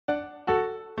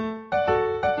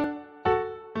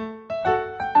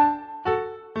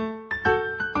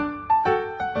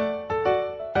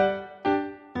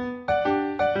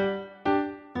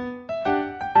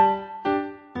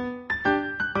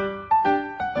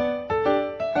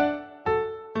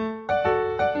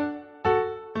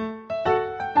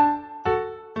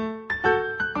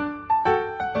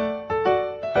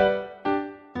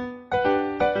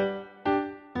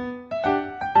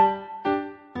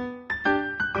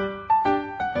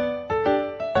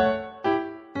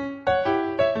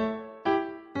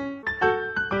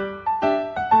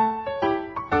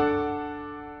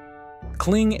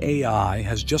Kling AI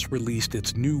has just released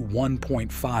its new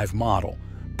 1.5 model,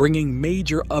 bringing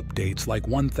major updates like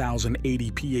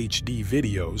 1080p HD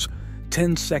videos,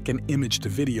 10-second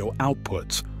image-to-video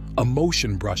outputs, a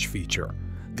motion brush feature,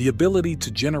 the ability to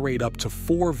generate up to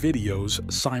 4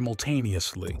 videos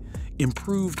simultaneously,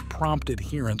 improved prompt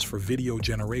adherence for video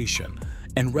generation,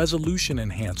 and resolution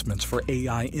enhancements for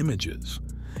AI images.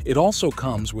 It also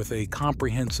comes with a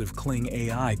comprehensive Kling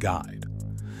AI guide.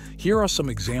 Here are some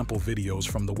example videos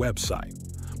from the website,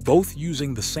 both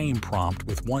using the same prompt,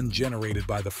 with one generated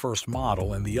by the first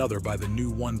model and the other by the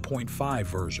new 1.5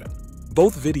 version.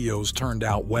 Both videos turned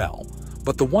out well,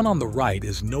 but the one on the right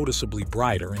is noticeably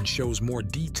brighter and shows more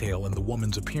detail in the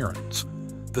woman's appearance.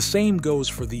 The same goes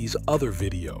for these other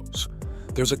videos.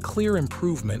 There's a clear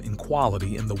improvement in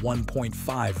quality in the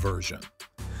 1.5 version.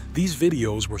 These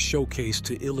videos were showcased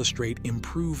to illustrate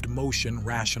improved motion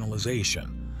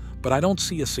rationalization, but I don't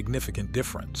see a significant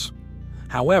difference.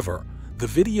 However, the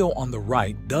video on the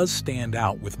right does stand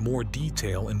out with more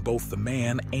detail in both the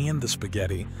man and the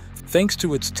spaghetti, thanks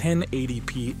to its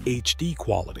 1080p HD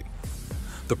quality.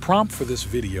 The prompt for this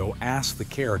video asks the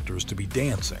characters to be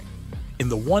dancing. In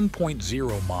the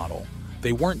 1.0 model,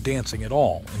 they weren't dancing at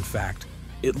all. In fact,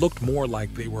 it looked more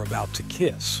like they were about to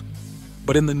kiss.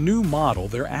 But in the new model,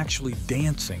 they're actually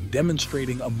dancing,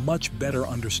 demonstrating a much better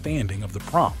understanding of the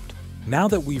prompt. Now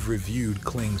that we've reviewed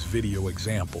Kling's video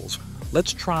examples,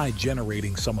 let's try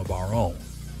generating some of our own.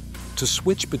 To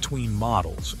switch between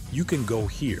models, you can go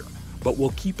here, but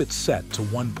we'll keep it set to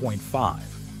 1.5.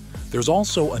 There's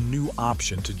also a new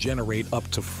option to generate up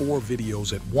to 4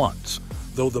 videos at once,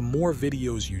 though the more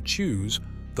videos you choose,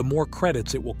 the more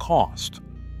credits it will cost.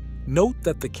 Note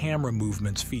that the camera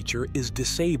movements feature is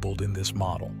disabled in this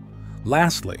model.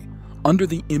 Lastly, under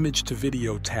the Image to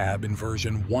Video tab in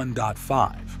version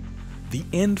 1.5, the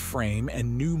end frame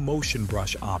and new motion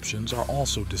brush options are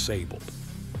also disabled.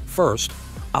 First,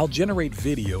 I'll generate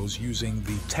videos using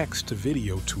the Text to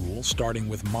Video tool, starting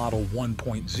with Model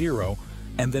 1.0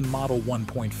 and then Model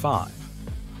 1.5.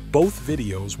 Both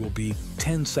videos will be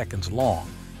 10 seconds long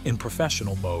in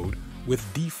professional mode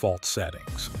with default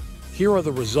settings. Here are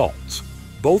the results.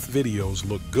 Both videos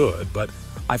look good, but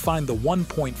I find the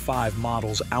 1.5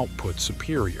 model's output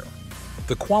superior.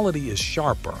 The quality is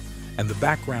sharper and the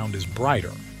background is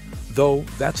brighter, though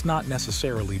that's not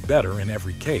necessarily better in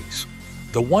every case.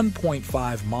 The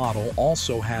 1.5 model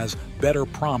also has better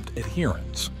prompt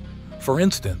adherence. For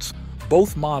instance,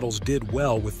 both models did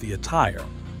well with the attire,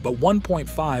 but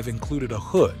 1.5 included a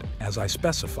hood, as I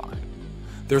specified.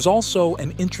 There's also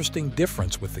an interesting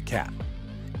difference with the cat.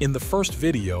 In the first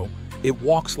video, it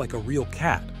walks like a real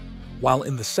cat, while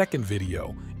in the second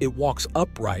video, it walks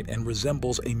upright and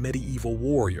resembles a medieval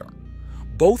warrior.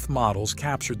 Both models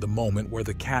captured the moment where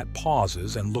the cat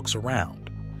pauses and looks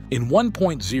around. In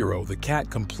 1.0, the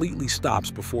cat completely stops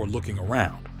before looking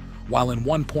around, while in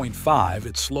 1.5,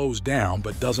 it slows down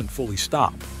but doesn't fully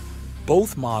stop.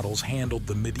 Both models handled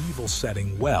the medieval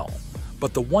setting well,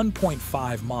 but the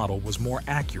 1.5 model was more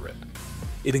accurate.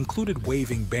 It included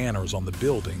waving banners on the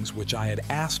buildings, which I had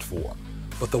asked for,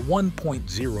 but the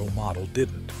 1.0 model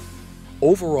didn't.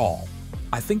 Overall,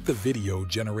 I think the video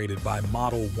generated by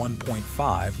Model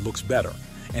 1.5 looks better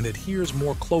and adheres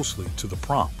more closely to the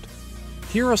prompt.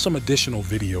 Here are some additional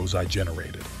videos I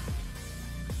generated.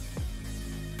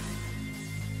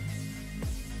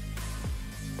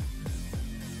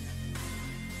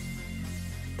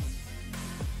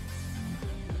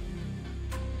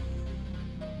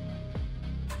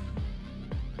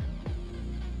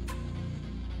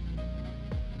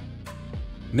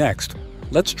 Next,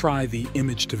 let's try the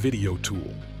Image to Video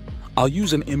tool. I'll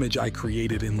use an image I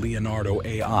created in Leonardo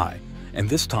AI, and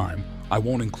this time I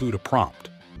won't include a prompt.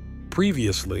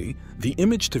 Previously, the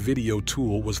Image to Video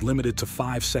tool was limited to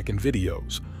 5-second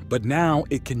videos, but now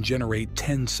it can generate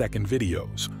 10-second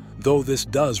videos, though this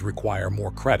does require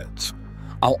more credits.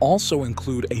 I'll also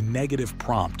include a negative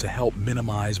prompt to help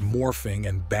minimize morphing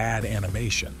and bad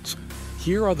animations.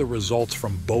 Here are the results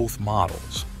from both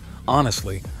models.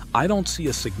 Honestly, I don't see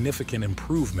a significant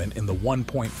improvement in the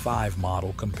 1.5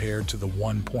 model compared to the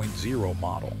 1.0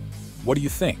 model. What do you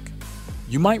think?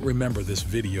 You might remember this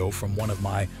video from one of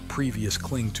my previous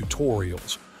Kling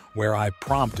tutorials, where I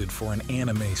prompted for an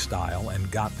anime style and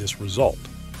got this result.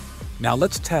 Now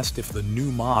let's test if the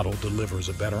new model delivers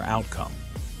a better outcome.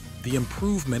 The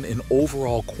improvement in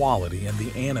overall quality and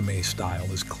the anime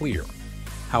style is clear.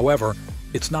 However,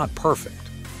 it's not perfect.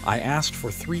 I asked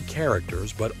for 3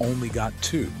 characters but only got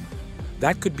 2.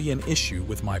 That could be an issue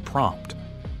with my prompt.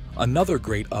 Another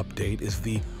great update is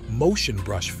the motion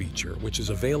brush feature, which is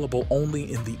available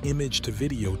only in the Image to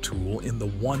Video tool in the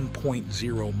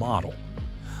 1.0 model.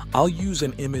 I'll use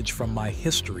an image from my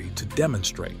history to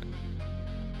demonstrate.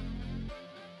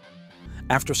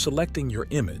 After selecting your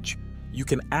image, you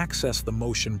can access the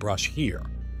motion brush here.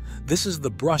 This is the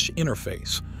brush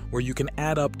interface, where you can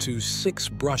add up to 6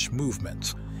 brush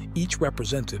movements, each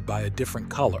represented by a different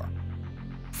color.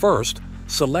 First,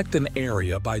 select an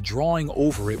area by drawing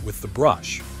over it with the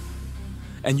brush,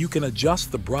 and you can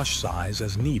adjust the brush size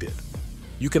as needed.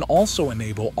 You can also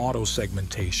enable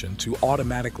auto-segmentation to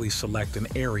automatically select an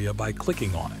area by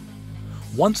clicking on it.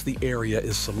 Once the area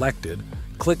is selected,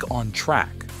 click on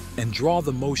Track and draw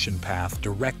the motion path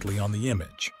directly on the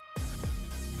image.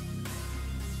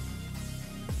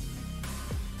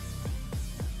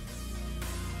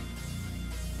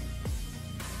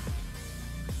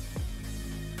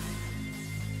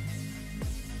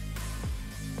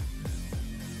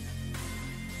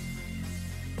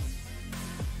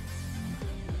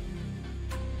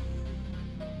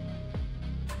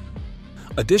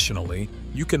 Additionally,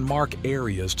 you can mark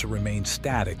areas to remain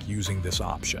static using this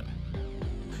option.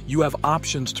 You have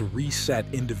options to reset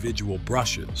individual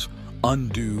brushes,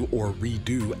 undo or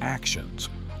redo actions,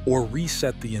 or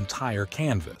reset the entire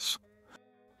canvas.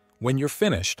 When you're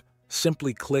finished,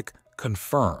 simply click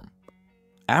Confirm.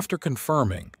 After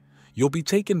confirming, you'll be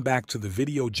taken back to the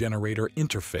video generator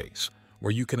interface,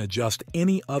 where you can adjust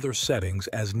any other settings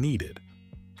as needed.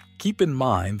 Keep in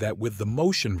mind that with the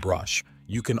motion brush,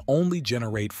 you can only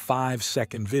generate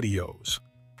 5-second videos.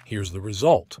 Here's the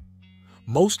result.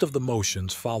 Most of the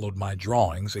motions followed my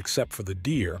drawings except for the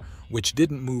deer, which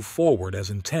didn't move forward as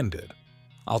intended.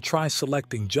 I'll try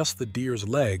selecting just the deer's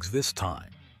legs this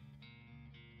time.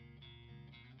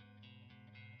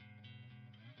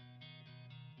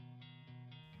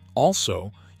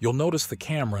 Also, you'll notice the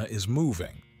camera is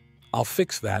moving. I'll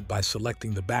fix that by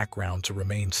selecting the background to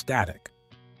remain static.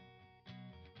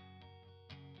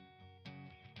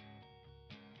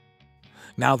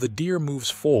 Now the deer moves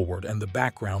forward and the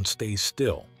background stays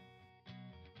still.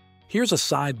 Here's a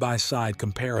side-by-side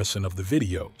comparison of the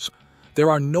videos.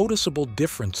 There are noticeable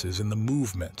differences in the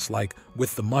movements, like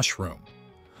with the mushroom.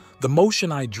 The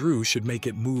motion I drew should make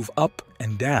it move up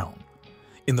and down.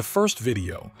 In the first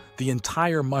video, the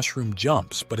entire mushroom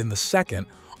jumps, but in the second,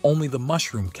 only the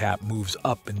mushroom cap moves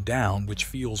up and down, which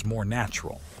feels more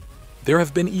natural. There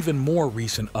have been even more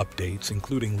recent updates,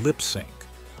 including lip sync,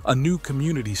 a new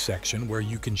community section where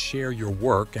you can share your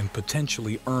work and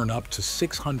potentially earn up to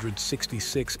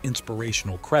 666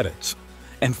 inspirational credits,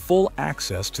 and full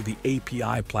access to the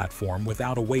API platform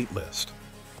without a waitlist.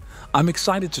 I'm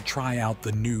excited to try out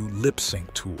the new lip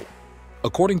sync tool.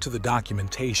 According to the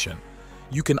documentation,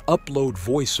 you can upload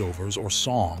voiceovers or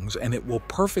songs and it will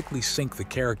perfectly sync the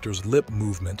character's lip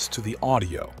movements to the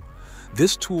audio.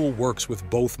 This tool works with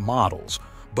both models,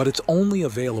 but it's only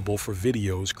available for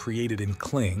videos created in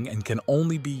Kling and can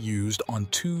only be used on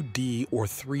 2D or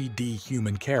 3D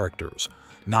human characters,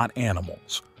 not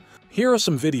animals. Here are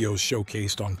some videos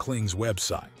showcased on Kling's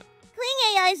website.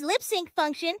 Kling AI's lip sync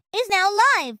function is now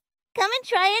live. Come and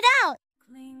try it out.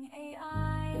 Kling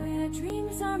AI, where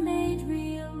dreams are made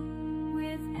real,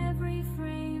 with every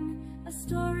frame a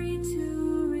story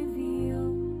to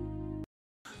reveal.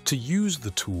 To use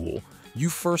the tool, you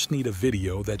first need a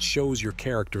video that shows your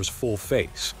character's full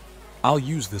face. I'll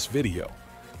use this video.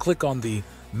 Click on the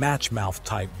Match Mouth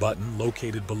type button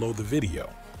located below the video.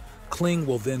 Kling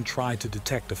will then try to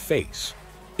detect a face.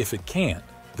 If it can't,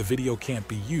 the video can't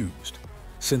be used.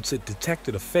 Since it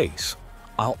detected a face,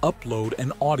 I'll upload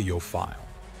an audio file.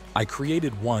 I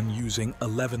created one using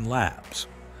 11 Labs.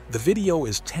 The video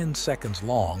is 10 seconds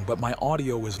long, but my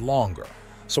audio is longer,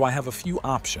 so I have a few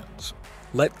options.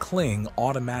 Let Kling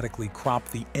automatically crop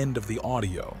the end of the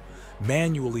audio,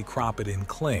 manually crop it in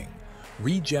Kling,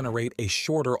 regenerate a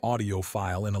shorter audio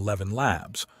file in 11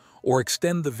 Labs, or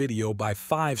extend the video by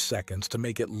 5 seconds to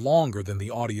make it longer than the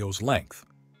audio's length.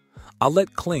 I'll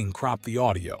let Kling crop the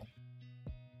audio.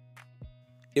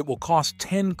 It will cost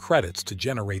 10 credits to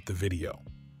generate the video.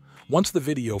 Once the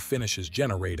video finishes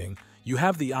generating, you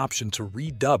have the option to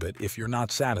redub it if you're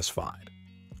not satisfied.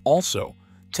 Also,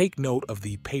 take note of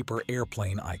the paper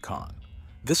airplane icon.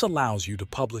 This allows you to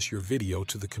publish your video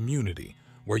to the community,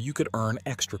 where you could earn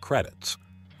extra credits.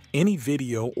 Any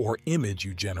video or image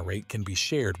you generate can be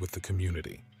shared with the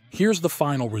community. Here's the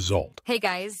final result. Hey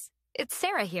guys, it's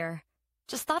Sarah here.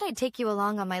 Just thought I'd take you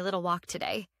along on my little walk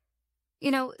today.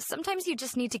 You know, sometimes you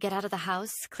just need to get out of the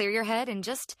house, clear your head, and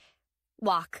just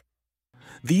walk.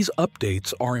 These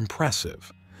updates are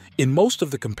impressive. In most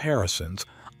of the comparisons,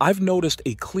 I've noticed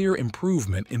a clear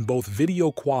improvement in both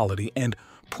video quality and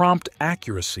prompt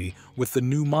accuracy with the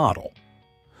new model.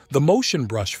 The motion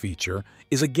brush feature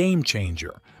is a game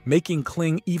changer, making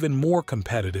Kling even more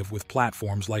competitive with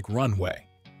platforms like Runway.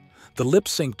 The lip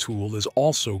sync tool is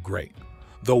also great,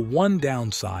 though one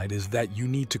downside is that you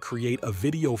need to create a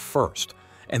video first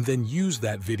and then use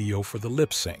that video for the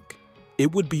lip sync.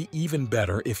 It would be even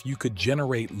better if you could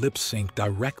generate lip sync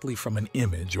directly from an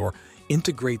image or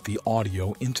integrate the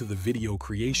audio into the video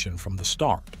creation from the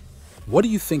start. What do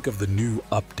you think of the new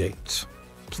updates?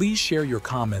 Please share your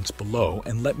comments below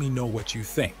and let me know what you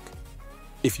think.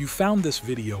 If you found this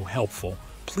video helpful,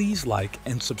 please like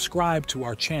and subscribe to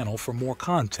our channel for more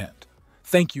content.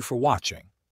 Thank you for watching.